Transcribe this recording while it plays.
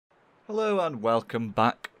Hello and welcome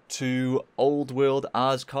back to Old World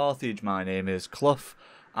as Carthage. My name is Cluff,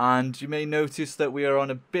 and you may notice that we are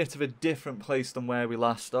on a bit of a different place than where we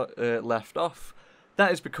last left off.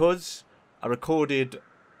 That is because I recorded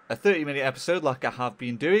a 30-minute episode like I have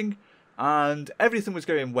been doing, and everything was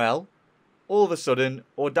going well. All of a sudden,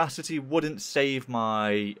 Audacity wouldn't save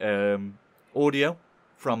my audio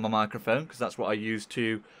from my microphone, because that's what I use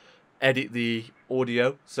to edit the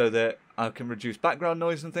audio so that I can reduce background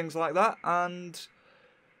noise and things like that, and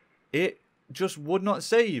it just would not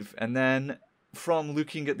save. And then from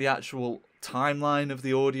looking at the actual timeline of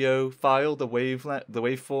the audio file, the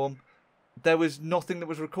waveform, there was nothing that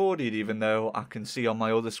was recorded, even though I can see on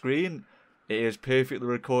my other screen it is perfectly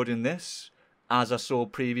recording this as I saw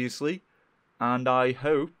previously, and I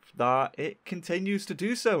hope that it continues to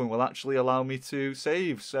do so and will actually allow me to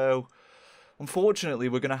save. So unfortunately,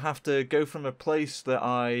 we're going to have to go from a place that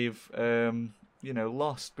I've,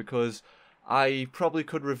 lost, because I probably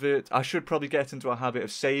could revert. I should probably get into a habit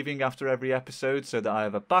of saving after every episode so that I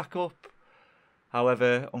have a backup.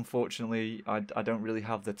 However, unfortunately, I don't really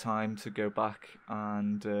have the time to go back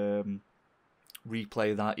and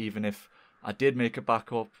replay that, even if I did make a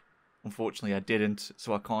backup. Unfortunately, I didn't,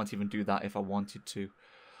 so I can't even do that if I wanted to.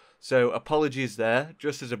 So apologies there,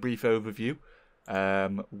 just as a brief overview. I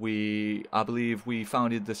believe we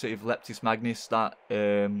founded the city of Leptis Magnus. That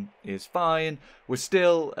is fine. We're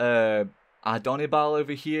still Adonibal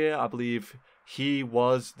over here. I believe he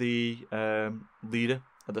was the leader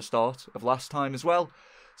at the start of last time as well.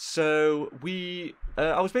 So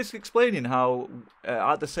I was basically explaining how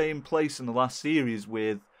at the same place in the last series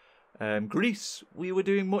with Greece, we were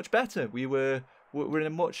doing much better. We're in a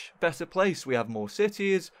much better place. We have more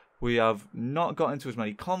cities. We have not got into as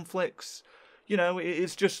many conflicts. You know,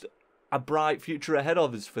 it's just a bright future ahead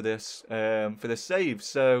of us for this save.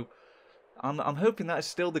 So I'm hoping that is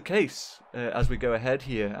still the case as we go ahead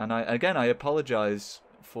here. And I apologise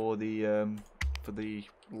for the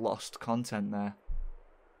lost content there.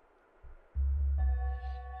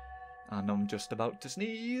 And I'm just about to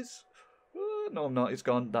sneeze. No, I'm not. It's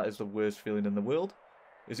gone. That is the worst feeling in the world.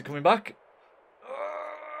 Is it coming back?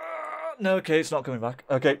 No, okay, it's not coming back.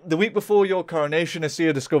 Okay, the week before your coronation,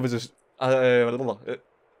 Asia discovers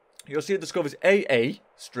discovers AA,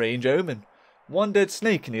 strange omen. One dead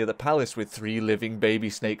snake near the palace with 3 living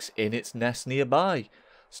baby snakes in its nest nearby.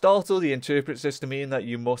 Startled, he interprets this to mean that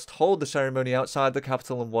you must hold the ceremony outside the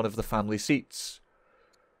capital on one of the family seats.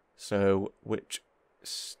 So, which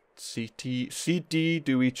seat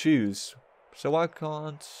do we choose? So I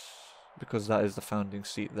can't, because that is the founding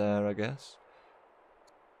seat there, I guess.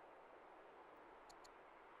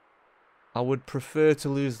 I would prefer to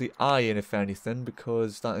lose the iron, if anything,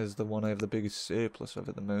 because that is the one I have the biggest surplus of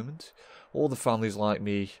at the moment. All the families like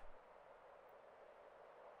me.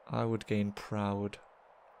 I would gain proud.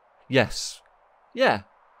 Yes. Yeah,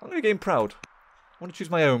 I'm going to gain proud. I want to choose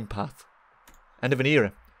my own path. End of an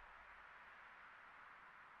era.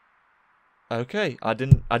 Okay, I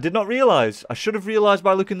did not realise. I should have realised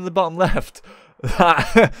by looking at the bottom left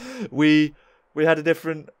that we had a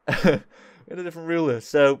different ruler.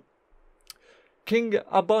 So King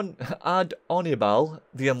Adonibal,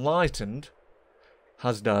 the Enlightened,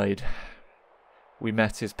 has died. We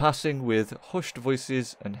met his passing with hushed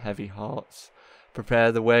voices and heavy hearts.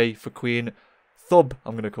 Prepare the way for Queen Thub,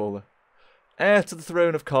 I'm going to call her. Heir to the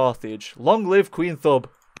throne of Carthage. Long live Queen Thub.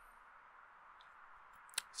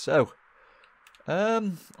 So,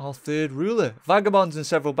 our third ruler. Vagabonds in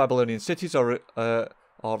several Babylonian cities are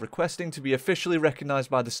requesting to be officially recognised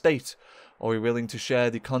by the state. Are we willing to share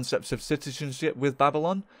the concepts of citizenship with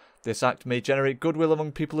Babylon? This act may generate goodwill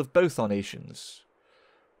among people of both our nations.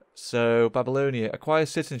 So, Babylonia, acquire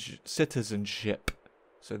citizenship.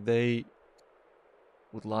 So they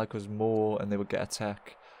would like us more and they would get a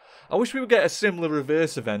tech. I wish we would get a similar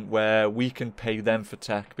reverse event where we can pay them for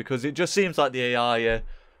tech, because it just seems like the AI are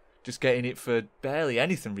just getting it for barely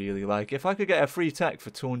anything, really. Like, if I could get a free tech for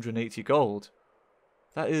 280 gold...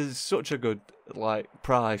 that is such a good,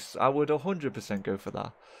 price. I would 100% go for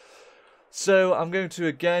that. So, I'm going to,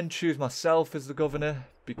 again, choose myself as the governor,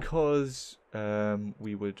 because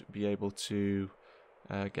we would be able to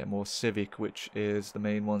get more civic, which is the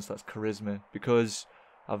main one, so that's charisma. Because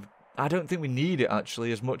I don't think we need it,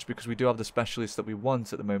 actually, as much, because we do have the specialists that we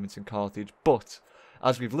want at the moment in Carthage. But,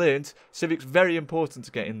 as we've learned, civic's very important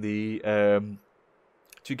to get in the...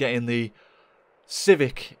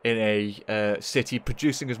 civic in a city,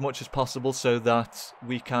 producing as much as possible so that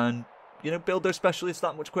we can, build those specialists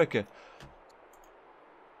that much quicker.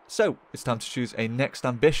 So, it's time to choose a next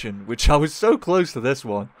ambition, which I was so close to this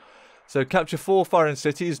one. So capture 4 foreign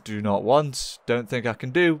cities. Do not want. Don't think I can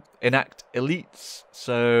do. Enact elites.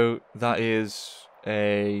 So that is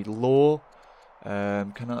a law.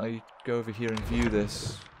 Can I go over here and view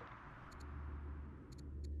this?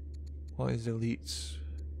 What is elites?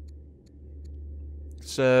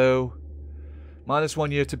 So,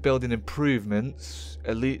 -1 year to building improvements.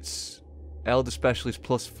 Elites, elder specialist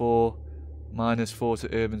 +4, -4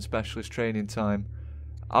 to urban specialist training time.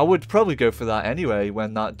 I would probably go for that anyway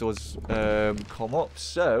when that does come up.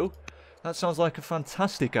 So, that sounds like a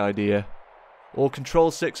fantastic idea. Or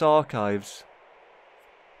control 6 archives.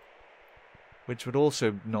 Which would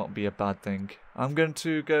also not be a bad thing. I'm going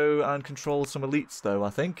to go and control some elites though, I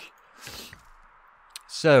think.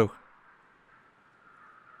 So,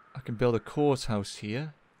 I can build a courthouse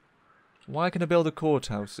here. Why can I build a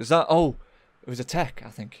courthouse? Is that... Oh, it was a tech, I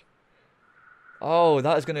think. Oh,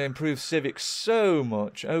 that is going to improve civics so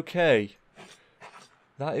much. Okay.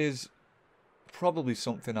 That is probably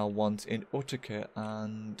something I'll want in Utica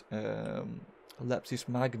and Leptis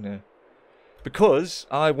Magna. Because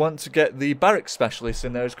I want to get the barracks specialists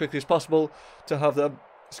in there as quickly as possible to have them,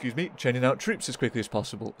 excuse me, churning out troops as quickly as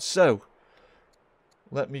possible. So,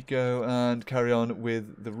 let me go and carry on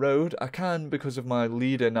with the road. I can, because of my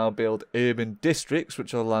leader, now build urban districts,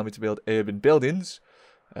 which will allow me to build urban buildings.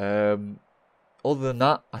 Other than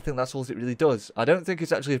that, I think that's all it really does. I don't think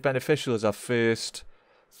it's actually as beneficial as I first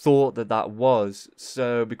thought that was.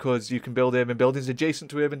 So, because you can build urban buildings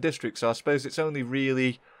adjacent to urban districts, so I suppose it's only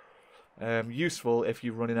really useful if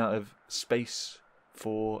you're running out of space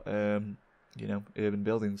for, you know, urban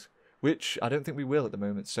buildings. Which I don't think we will at the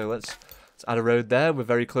moment. So let's add a road there. We're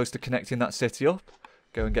very close to connecting that city up.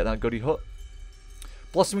 Go and get that goody hut.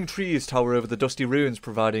 Blossoming trees tower over the dusty ruins,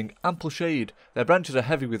 providing ample shade. Their branches are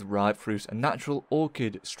heavy with ripe fruit. A natural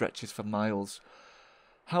orchid stretches for miles.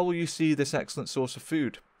 How will you see this excellent source of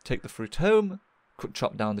food? Take the fruit home,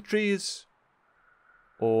 chop down the trees,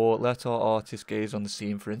 or let our artist gaze on the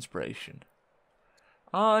scene for inspiration.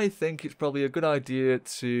 I think it's probably a good idea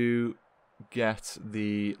to get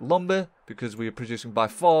the lumber, because we are producing by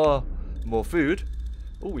far more food.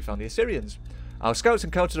 Oh, we found the Assyrians. Our scouts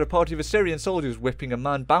encountered a party of Assyrian soldiers whipping a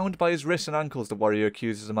man bound by his wrists and ankles. The warrior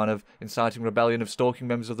accuses the man of inciting rebellion, of stalking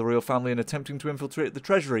members of the royal family, and attempting to infiltrate the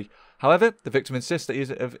treasury. However, the victim insists that he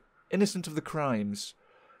is innocent of the crimes.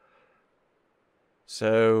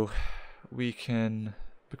 So, we can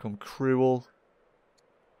become cruel.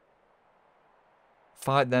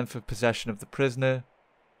 Fight them for possession of the prisoner.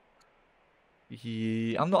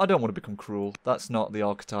 I don't want to become cruel. That's not the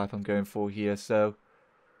archetype I'm going for here. So,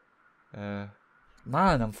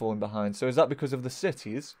 man, I'm falling behind. So is that because of the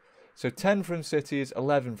cities? So 10 from cities,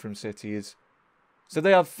 11 from cities. So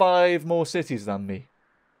they have 5 more cities than me.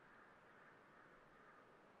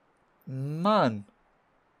 Man,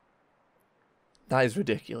 that is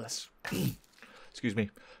ridiculous. Excuse me.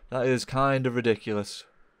 That is kind of ridiculous.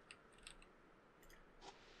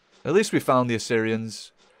 At least we found the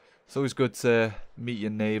Assyrians. It's always good to meet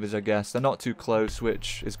your neighbours, I guess. They're not too close,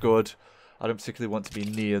 which is good. I don't particularly want to be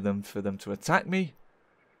near them for them to attack me.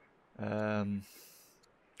 I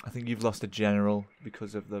think you've lost a general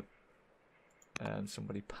because of the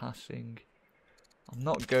somebody passing. I'm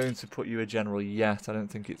not going to put you a general yet. I don't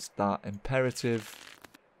think it's that imperative.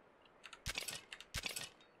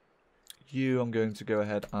 You, I'm going to go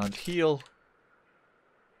ahead and heal.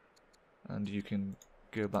 And you can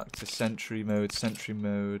go back to sentry mode, sentry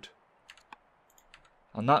mode.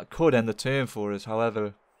 And that could end the turn for us,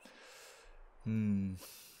 however. We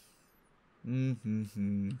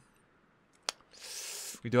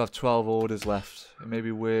do have 12 orders left. It may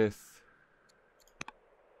be worth...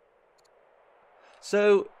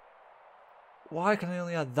 So, why can I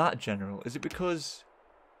only add that general? Is it because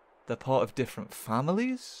they're part of different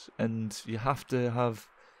families? And you have to have...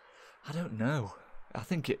 I don't know. I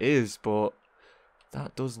think it is, but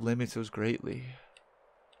that does limit us greatly.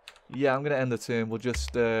 Yeah, I'm going to end the turn. We'll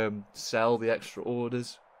just sell the extra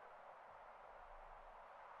orders.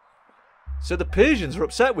 So the Persians are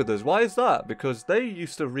upset with us. Why is that? Because they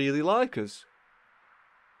used to really like us.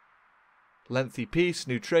 Lengthy peace,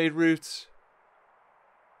 new trade routes.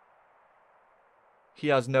 He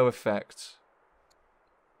has no effect.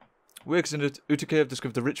 Workers in Utica have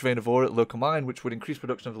discovered a rich vein of ore at the local mine, which would increase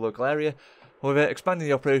production of the local area. However, expanding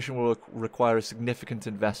the operation will require a significant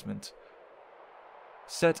investment.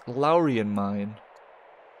 Set Laurian mine.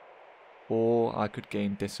 Or I could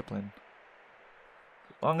gain discipline.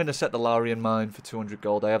 I'm going to set the Laurian mine for 200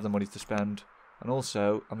 gold. I have the money to spend. And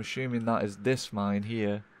also, I'm assuming that is this mine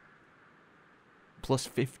here. Plus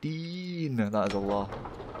 15. That is a lot.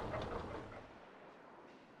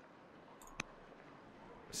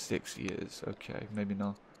 6 years. Okay, maybe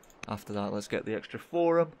not. After that, let's get the extra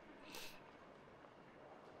forum.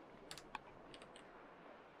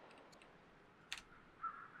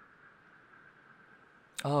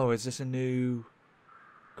 Oh, is this a new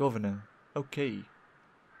governor? Okay.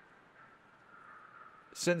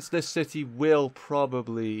 Since this city will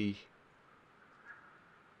probably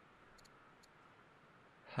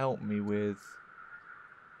help me with...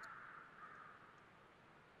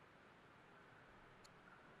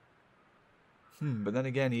 but then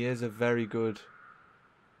again, he is a very good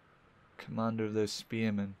commander of those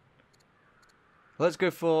spearmen. Let's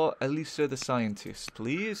go for Elisa the Scientist,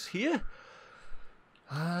 please, here.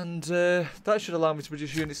 And that should allow me to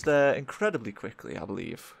produce units there incredibly quickly, I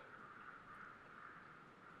believe.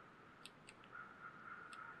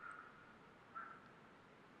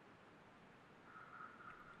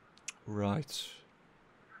 Right.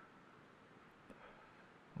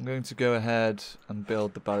 I'm going to go ahead and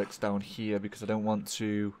build the barracks down here because I don't want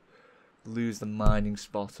to lose the mining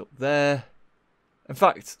spot up there. In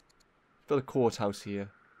fact, build a courthouse here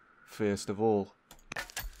first of all.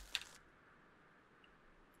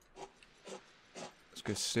 Let's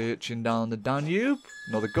go searching down the Danube.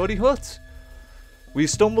 Another goody hut. We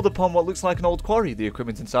stumbled upon what looks like an old quarry. The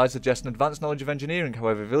equipment inside suggests an advanced knowledge of engineering.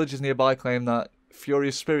 However, villagers nearby claim that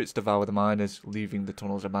furious spirits devour the miners, leaving the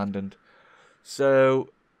tunnels abandoned. So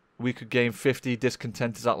we could gain 50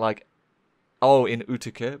 discontenters at like... Oh, in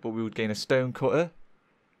Utica, but we would gain a stone cutter.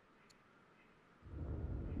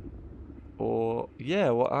 Or, yeah,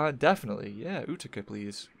 well, definitely. Yeah, Utica,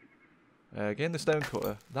 please. Gain the stone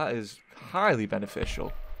cutter. That is highly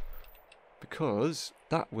beneficial. Because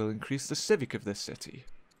that will increase the civic of this city.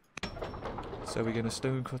 So we get a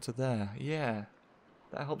stone cutter there. Yeah.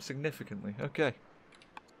 That helps significantly. Okay.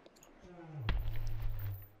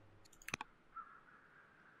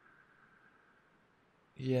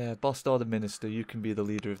 Yeah, Bostar the Minister, you can be the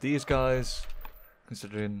leader of these guys.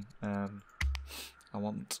 Considering I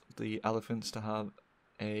want the elephants to have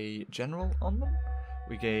a general on them.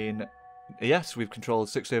 We gain... Yes, we've controlled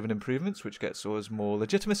 6 urban improvements, which gets us more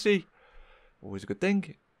legitimacy. Always a good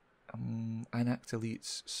thing. Enact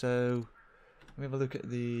elites. So, let me have a look at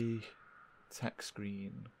the tech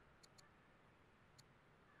screen.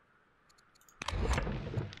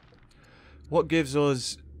 What gives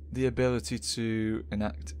us the ability to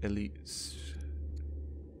enact elites?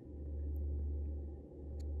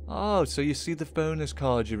 Oh, so you see the bonus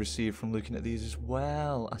cards you receive from looking at these as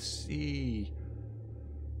well. I see.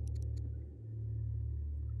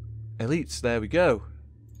 Elites, there we go.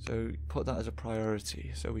 So put that as a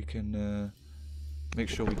priority so we can make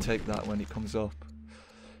sure we take that when it comes up.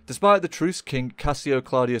 Despite the truce, King Cassio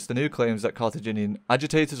Claudius the New claims that Carthaginian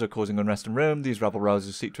agitators are causing unrest in Rome. These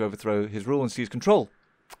rabble-rousers seek to overthrow his rule and seize control.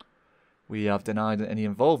 We have denied any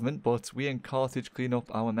involvement, but we in Carthage clean up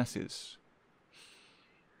our messes.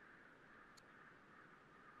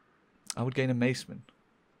 I would gain a maceman.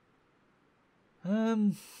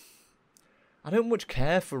 I don't much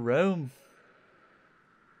care for Rome.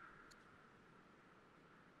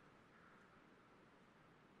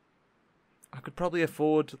 I could probably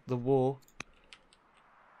afford the war.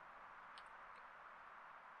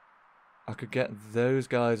 I could get those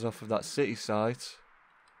guys off of that city site.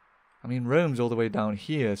 I mean, Rome's all the way down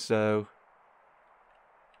here, so...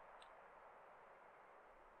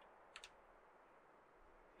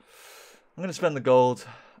 I'm going to spend the gold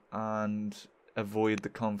and avoid the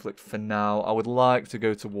conflict for now. I would like to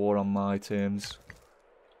go to war on my terms.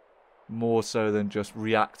 More so than just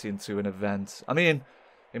reacting to an event. I mean,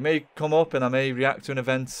 it may come up and I may react to an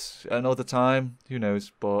event another time. Who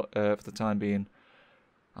knows? But for the time being,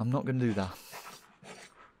 I'm not going to do that.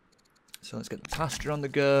 So let's get the pasture on the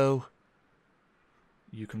go.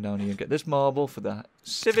 You come down here and get this marble for the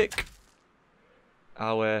civic.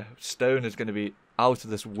 Our stone is going to be out of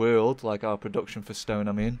this world, like our production for stone,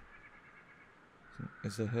 I mean.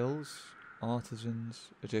 Is there hills? Artisans,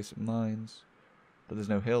 adjacent mines. But there's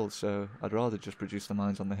no hills, so I'd rather just produce the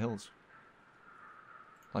mines on the hills.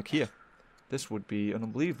 Like here. This would be an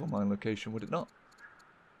unbelievable mine location, would it not?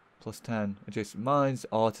 Plus 10. Adjacent mines,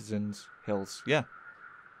 artisans, hills. Yeah.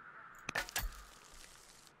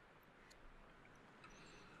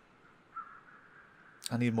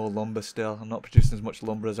 I need more lumber still. I'm not producing as much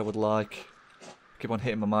lumber as I would like. I keep on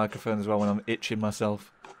hitting my microphone as well when I'm itching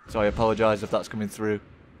myself. So I apologise if that's coming through.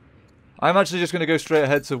 I'm actually just going to go straight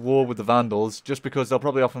ahead to war with the Vandals, just because they'll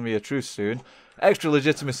probably offer me a truce soon. Extra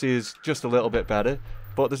legitimacy is just a little bit better,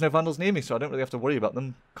 but there's no Vandals near me, so I don't really have to worry about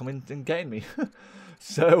them coming and getting me.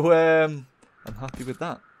 So, I'm happy with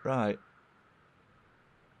that. Right.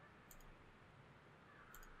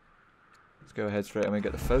 Let's go ahead straight away and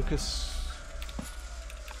get the focus.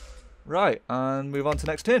 Right, and move on to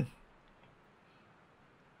next turn.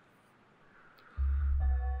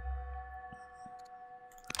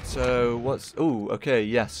 So, what's... Ooh, okay,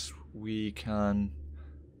 yes, we can...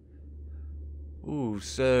 Ooh,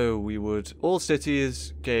 so we would... All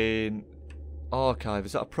cities gain archive.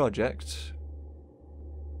 Is that a project?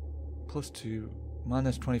 +2,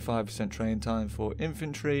 minus 25% train time for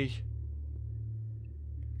infantry.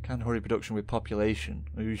 Can hurry production with population.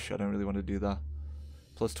 Oosh, I don't really want to do that.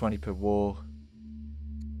 +20 per war.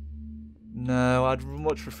 No, I'd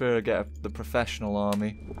much prefer to get the professional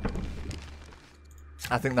army.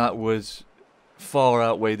 I think that was far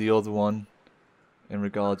outweigh the other one in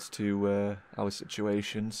regards to our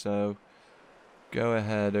situation. So go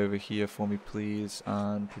ahead over here for me, please,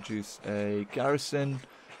 and produce a garrison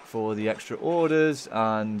for the extra orders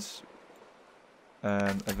and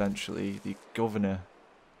eventually the governor.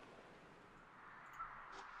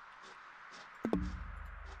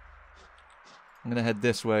 I'm going to head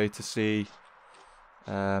this way to see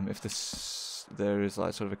if there is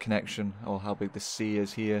like sort of a connection or how big the sea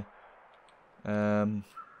is here. It's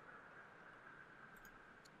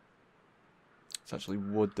actually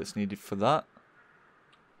wood that's needed for that.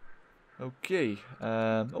 Okay.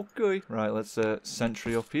 Okay. Right, let's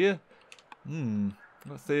sentry up here.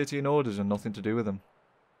 Got 13 orders and nothing to do with them.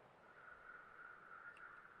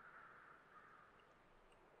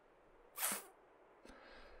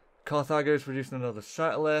 Carthage is producing another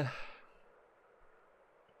settler.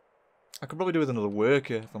 I could probably do with another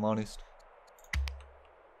worker, if I'm honest.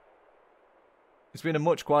 It's been a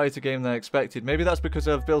much quieter game than I expected. Maybe that's because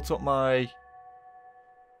I've built up my...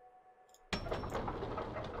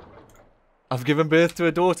 I've given birth to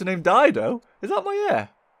a daughter named Dido? Is that my heir?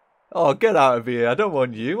 Oh, get out of here. I don't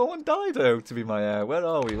want you. I want Dido to be my heir. Where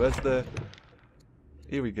are we? Where's the...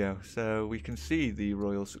 Here we go. So we can see the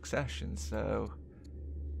royal succession.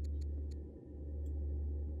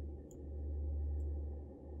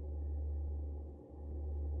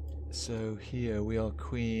 So here we are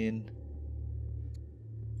queen.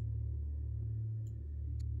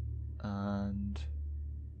 And...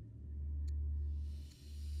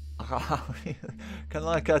 can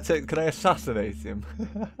I assassinate him?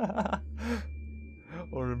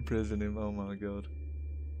 Or imprison him? Oh my god.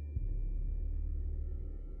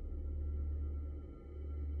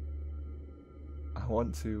 I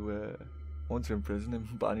want to imprison him,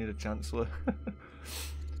 but I need a chancellor.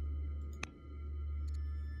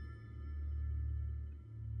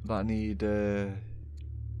 But I need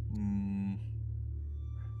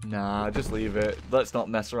nah, just leave it. Let's not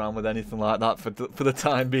mess around with anything like that for the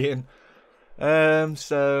time being.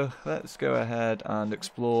 So let's go ahead and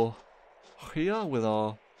explore here with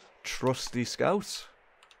our trusty scouts.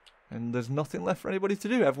 And there's nothing left for anybody to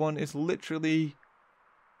do. Everyone is literally...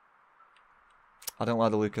 I don't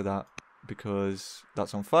like the look of that because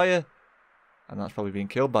that's on fire and that's probably being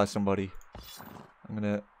killed by somebody. I'm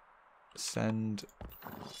gonna send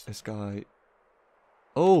this guy...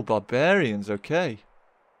 Oh, barbarians, okay.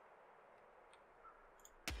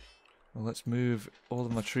 Well, let's move all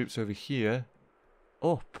of my troops over here.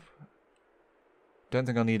 Up. Don't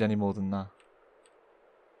think I'll need any more than that.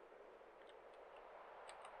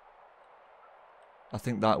 I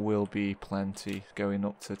think that will be plenty going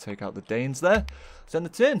up to take out the Danes there. Send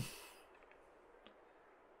it in.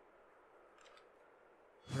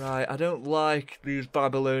 Right, I don't like these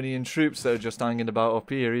Babylonian troops that are just hanging about up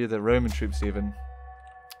here either. Roman troops even.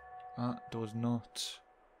 That does not...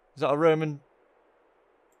 Is that a Roman...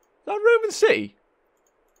 Is that a Roman city?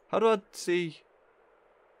 How do I see...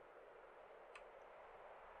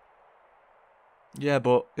 Yeah,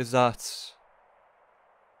 but is that...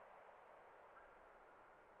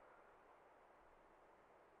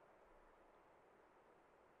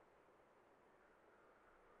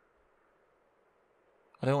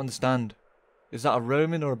 I don't understand. Is that a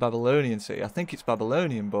Roman or a Babylonian city? I think it's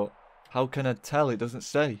Babylonian, but how can I tell? It doesn't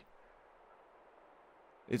say.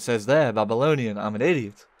 It says there, Babylonian. I'm an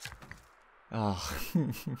idiot. Oh.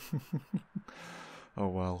 Oh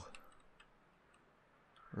well.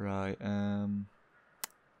 Right,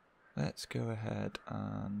 let's go ahead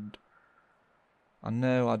and... I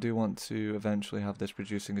know I do want to eventually have this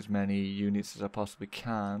producing as many units as I possibly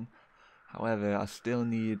can. However, I still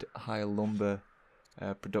need higher lumber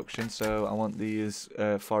production, so I want these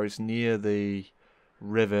forests near the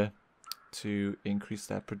river to increase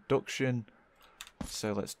their production.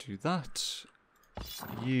 So let's do that.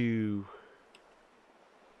 You...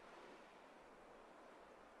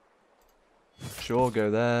 Sure, go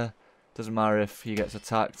there. Doesn't matter if he gets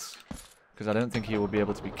attacked, because I don't think he will be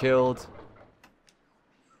able to be killed.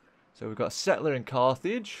 So we've got a settler in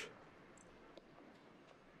Carthage.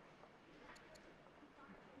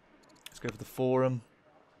 Let's go for the forum.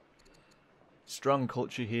 Strong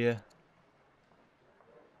culture here.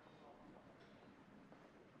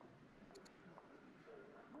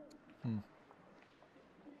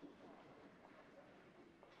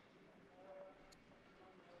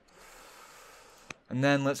 And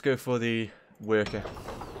then let's go for the worker.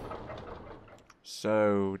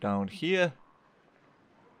 So down here,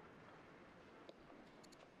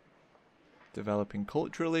 developing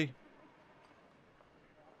culturally.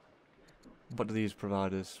 What do these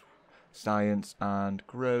provide us? Science and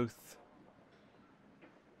growth.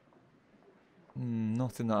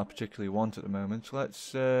 Nothing that I particularly want at the moment. So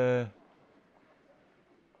let's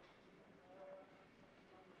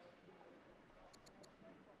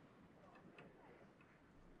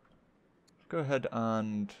go ahead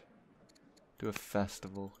and do a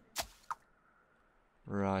festival.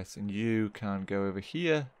 Right, and you can go over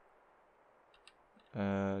here.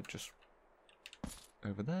 Just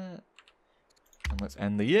over there. And let's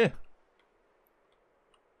end the year.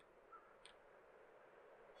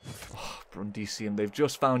 Oh, Brundisium, they've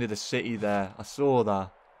just founded a city there. I saw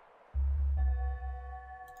that.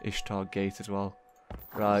 Ishtar Gate as well.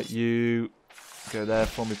 Right, you go there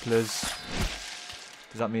for me, please.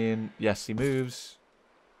 Does that mean... Yes, he moves.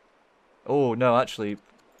 Oh, no, actually.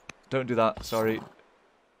 Don't do that. Sorry.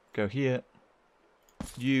 Go here.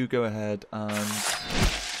 You go ahead and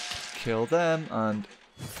kill them. And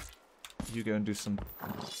you go and do some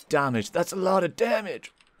damage. That's a lot of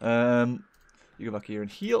damage. You go back here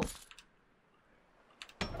and heal.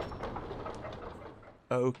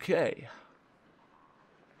 Okay.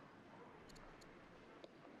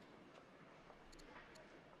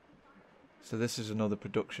 So this is another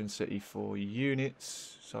production city for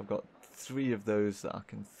units. So I've got 3 of those that I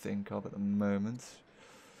can think of at the moment.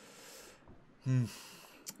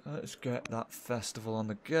 Let's get that festival on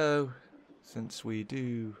the go. Since we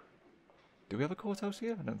do... Do we have a courthouse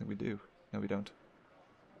here? I don't think we do. No, we don't.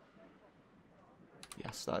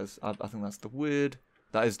 Yes, that is... I think that's the word.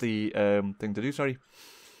 That is the thing to do, sorry.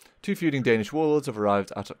 2 feuding Danish warlords have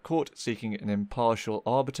arrived at a court seeking an impartial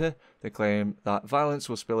arbiter. They claim that violence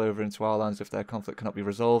will spill over into our lands if their conflict cannot be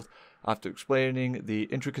resolved. After explaining the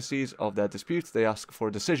intricacies of their dispute, they ask for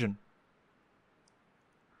a decision.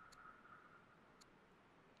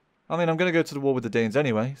 I mean, I'm going to go to the war with the Danes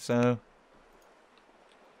anyway, so...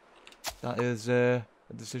 That is a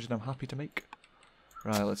decision I'm happy to make.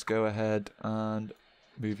 Right, let's go ahead and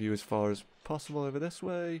move you as far as possible over this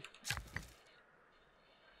way.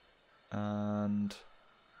 And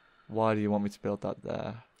why do you want me to build that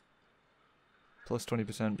there? Plus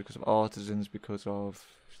 20% because of artisans, because of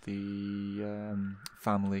the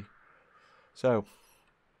family. So,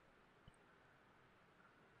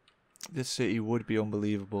 this city would be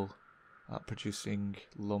unbelievable at producing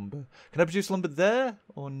lumber. Can I produce lumber there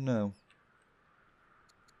or no?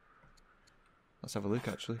 Let's have a look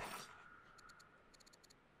actually.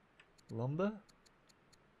 Lumber?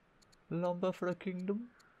 Lumber for a kingdom?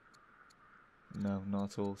 No,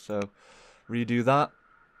 not at all. So, redo that.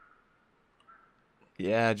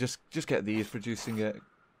 Yeah, just get these producing it.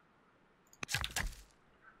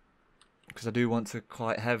 Because I do want to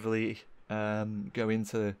quite heavily go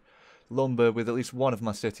into lumber with at least one of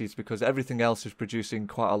my cities, because everything else is producing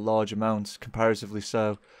quite a large amount, comparatively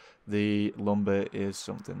so. The lumber is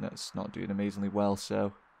something that's not doing amazingly well,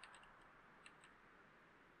 so...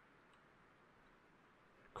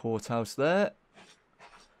 Courthouse there.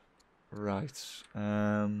 Right.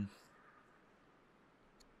 I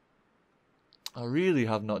really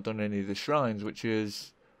have not done any of the shrines, which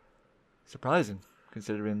is surprising,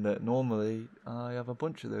 considering that normally I have a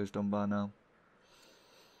bunch of those done by now.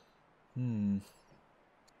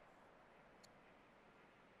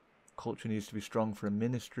 Culture needs to be strong for a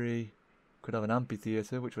ministry. Could have an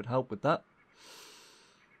amphitheatre, which would help with that.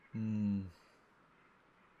 I'm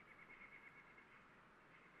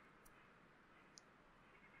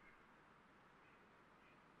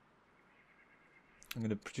going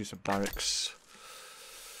to produce a barracks.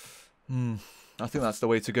 I think that's the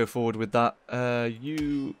way to go forward with that.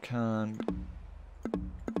 You can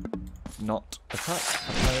not attack,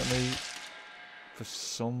 apparently. For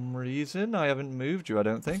some reason, I haven't moved you, I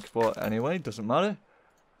don't think. But anyway, doesn't matter.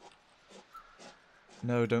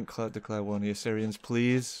 No, don't declare war on the Assyrians,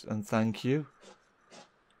 please. And thank you.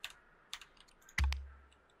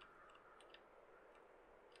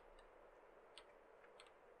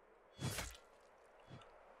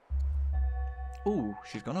 Ooh,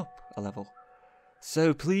 she's gone up a level.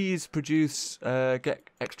 So please produce,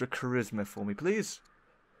 get extra charisma for me, please.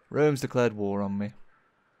 Rome's declared war on me.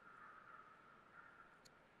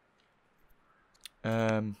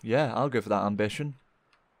 Yeah, I'll go for that ambition.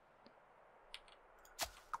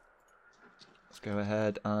 Let's go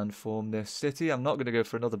ahead and form this city. I'm not going to go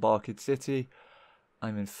for another Barkid city.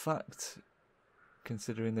 I'm in fact,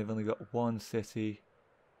 considering they've only got one city.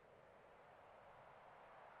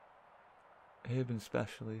 Urban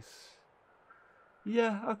specialists.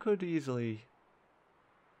 Yeah, I could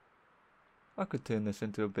turn this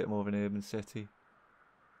into a bit more of an urban city.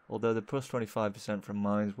 Although the plus 25% from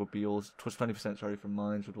mines would be also plus 20%, sorry, from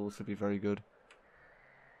mines would also be very good.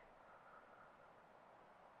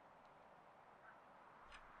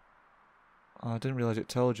 Oh, I didn't realise it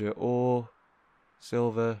told you. Ore,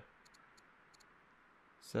 silver.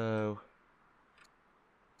 So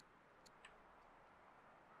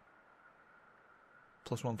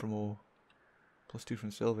 +1 from ore, +2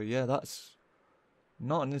 from silver. Yeah, that's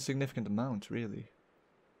not an insignificant amount, really.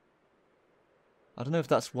 I don't know if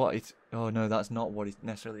that's what it... Oh, no, that's not what it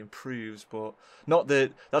necessarily improves, but... Not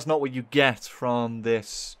that... That's not what you get from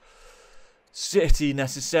this city,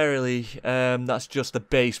 necessarily. That's just the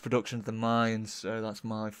base production of the mines, so that's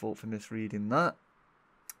my fault for misreading that.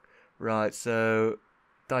 Right, so...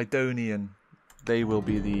 Didonian. They will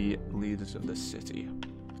be the leaders of this city.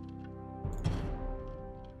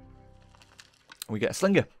 We get a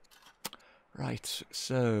slinger. Right,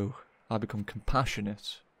 so... I become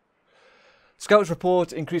compassionate. Scouts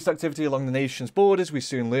report increased activity along the nation's borders. We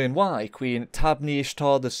soon learn why. Queen Tabni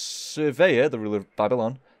Ishtar the Surveyor, the ruler of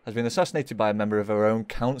Babylon, has been assassinated by a member of her own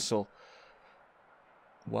council.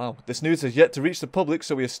 Wow. This news has yet to reach the public,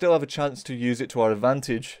 so we still have a chance to use it to our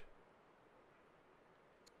advantage.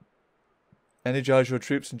 Energize your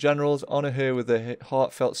troops and generals. Honour her with a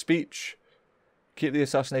heartfelt speech. Keep the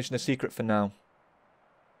assassination a secret for now.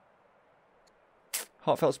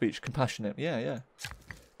 Heartfelt speech. Compassionate. Yeah, yeah.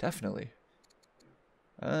 Definitely.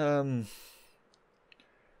 And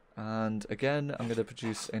again, I'm going to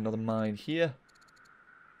produce another mine here.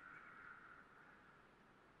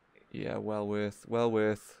 Yeah, well worth, well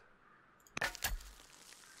worth.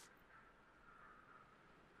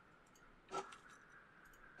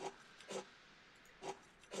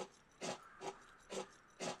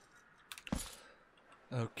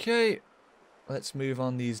 Okay, let's move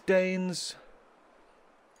on these Danes.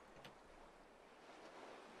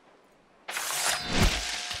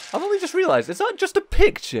 I've only just realised, is that just a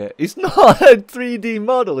picture? It's not a 3D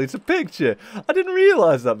model, it's a picture. I didn't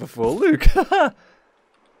realise that before. Look.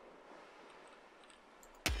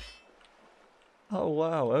 Oh,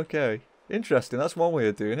 wow, okay. Interesting, that's one way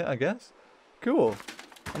of doing it, I guess. Cool.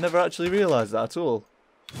 I never actually realised that at all.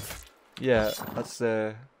 Yeah, that's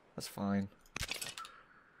fine.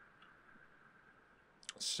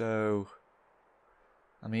 So,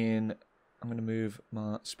 I mean, I'm going to move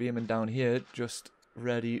my spearmen down here, just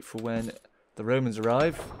ready for when the Romans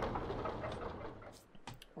arrive.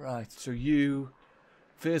 Right, so you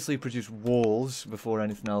firstly produce walls before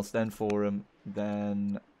anything else, then forum,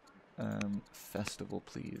 then festival,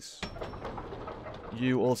 please.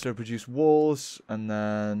 You also produce walls, and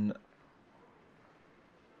then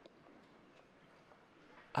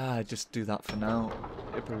just do that for now.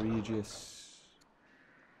 Hyperegious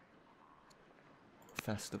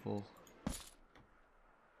festival.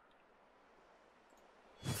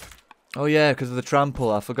 Oh yeah, because of the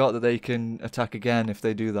trample. I forgot that they can attack again if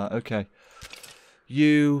they do that. Okay.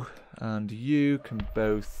 You and you can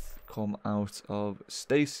both come out of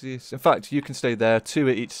stasis. In fact, you can stay there. 2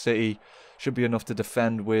 at each city should be enough to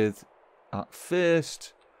defend with at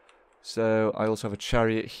first. So I also have a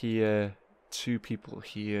chariot here. 2 people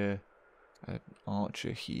here. An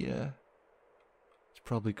archer here. It's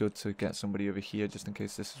probably good to get somebody over here just in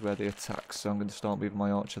case this is where they attack. So I'm going to start moving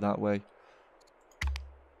my archer that way.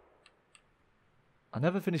 I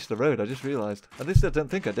never finished the road, I just realised. At least I don't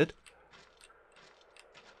think I did.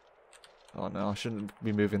 Oh no, I shouldn't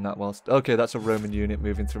be moving that whilst... Okay, that's a Roman unit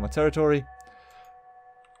moving through my territory.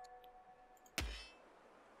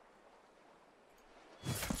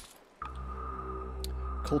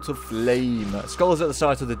 Cult of Flame. Scholars at the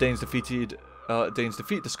site of the Danes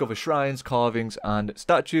defeat discover shrines, carvings, and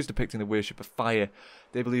statues depicting the worship of fire.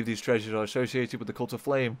 They believe these treasures are associated with the Cult of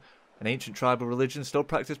Flame, an ancient tribal religion still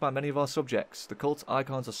practiced by many of our subjects. The cult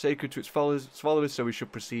icons are sacred to its followers, so we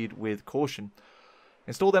should proceed with caution.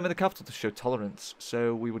 Install them in the capital to show tolerance.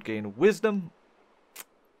 So we would gain wisdom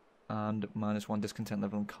and -1 discontent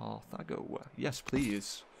level in Carthago. Yes,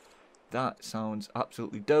 please. That sounds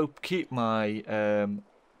absolutely dope. Keep my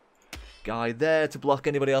guy there to block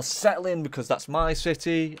anybody else settling, because that's my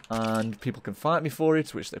city and people can fight me for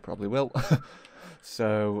it, which they probably will.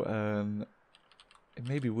 So it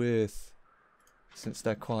may be worth, since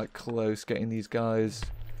they're quite close, getting these guys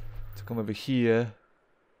to come over here.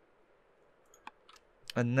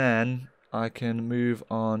 And then I can move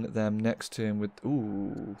on them next turn with...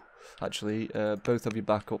 Ooh. Actually, both of you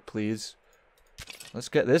back up, please. Let's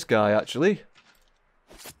get this guy, actually.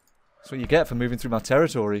 That's what you get for moving through my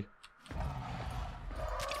territory.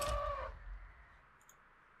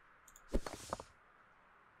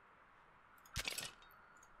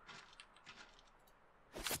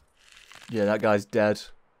 Yeah, that guy's dead.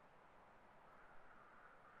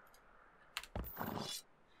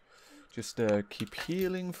 Just keep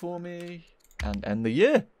healing for me and end the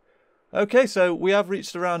year. Okay, so we have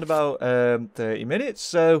reached around about 30 minutes.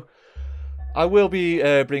 So I will be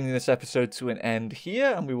bringing this episode to an end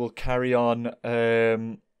here, and we will carry on.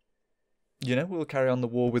 We'll carry on the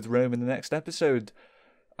war with Rome in the next episode.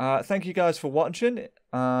 Thank you guys for watching,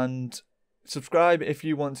 and subscribe if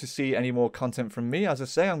you want to see any more content from me. As I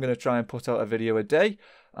say, I'm going to try and put out a video a day.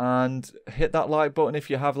 And hit that like button if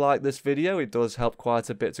you have liked this video. It does help quite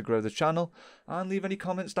a bit to grow the channel. And leave any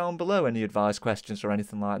comments down below, any advice, questions or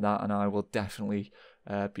anything like that, and I will definitely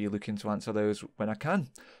be looking to answer those when I can.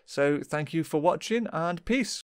 So thank you for watching, and peace.